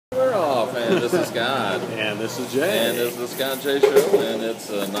And this is Scott. And this is Jay. And this is the Scott Jay Show, and it's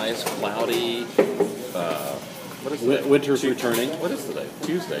a nice cloudy. What is today? Winter's returning. What is today?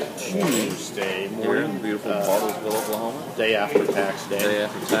 Tuesday. Tuesday Here morning. in beautiful Bartlesville, Oklahoma. Day after tax day. Day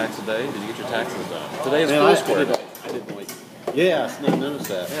after tax day. Did you get your taxes done? Today is Man, Foursquare. I didn't wait. Yeah, I didn't notice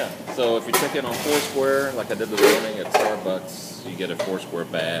that. Yeah. So if you check in on Foursquare, like I did this morning at Starbucks, you get a Foursquare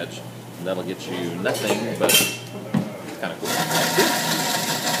badge, and that'll get you nothing, but kind of cool.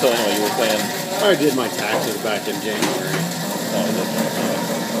 So anyway, you were saying. I did my taxes back in January. Oh,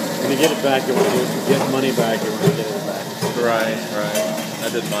 When you get it back, you want to get money back. You want to get it back. right. I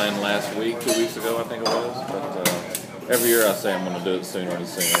did mine last week, 2 weeks ago, I think it was. But every year I say I'm going to do it sooner and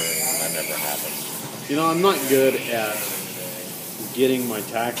sooner, and that never happens. You know, I'm not good at getting my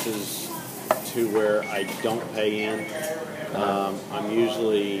taxes to where I don't pay in. I'm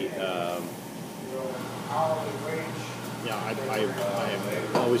usually, I'm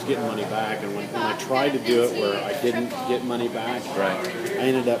always getting money back. And when I tried to do it where I didn't get money back, Right. I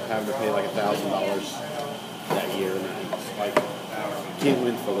ended up having to pay like $1,000 that year. And it's like, can't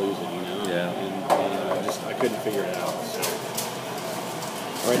win for losing, you know? Yeah. And I couldn't figure it out. So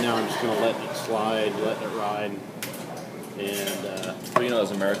right now I'm just going to let it slide, letting it ride. And But you know,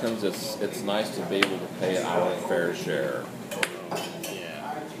 as Americans, it's nice to be able to pay our fair share.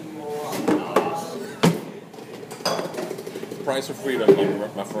 yeah, Price of freedom,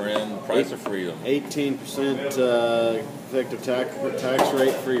 my friend. Price of freedom. 18% effective tax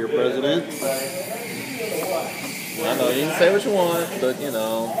rate for your president. I know you can say what you want, but you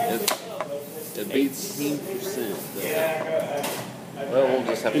know it beats. 18%. Well, we'll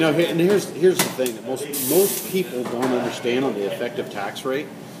just have to. You know, and here's the thing that most people don't understand on the effective tax rate.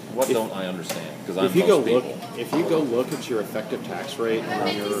 What don't I understand? Because I'm If you go most look, people. if you go look at your effective tax rate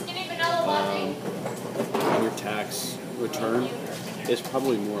on your tax return, it's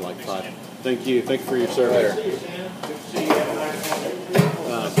probably more like 5. Thank you for your service.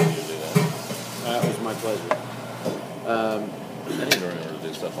 That was my pleasure. I need to remember to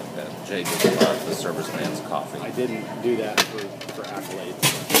do stuff like that. Jay just bought the serviceman's coffee. I didn't do that for accolades.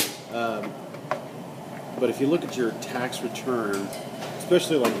 But if you look at your tax return,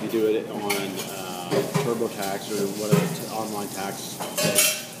 especially like if you do it on TurboTax or whatever online tax,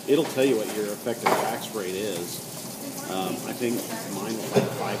 it'll tell you what your effective tax rate is. I think mine was like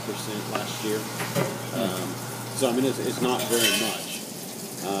 5% last year. So I mean, it's not very much.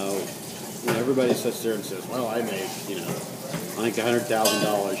 When everybody sits there and says, "Well, I made I think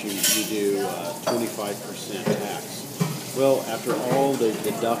 $100,000," you do 25% tax. Well, after all the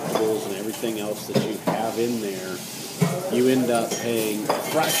deductibles and everything else that you have in there, you end up paying a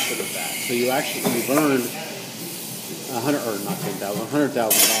fraction of that. So you've earned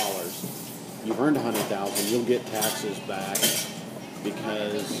 $100,000. You've earned $100,000. You'll get taxes back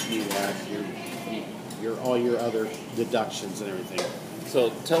because you have all your other deductions and everything.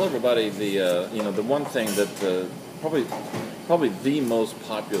 So tell everybody the one thing that probably the most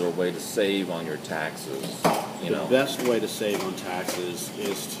popular way to save on your taxes. The best way to save on taxes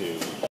is to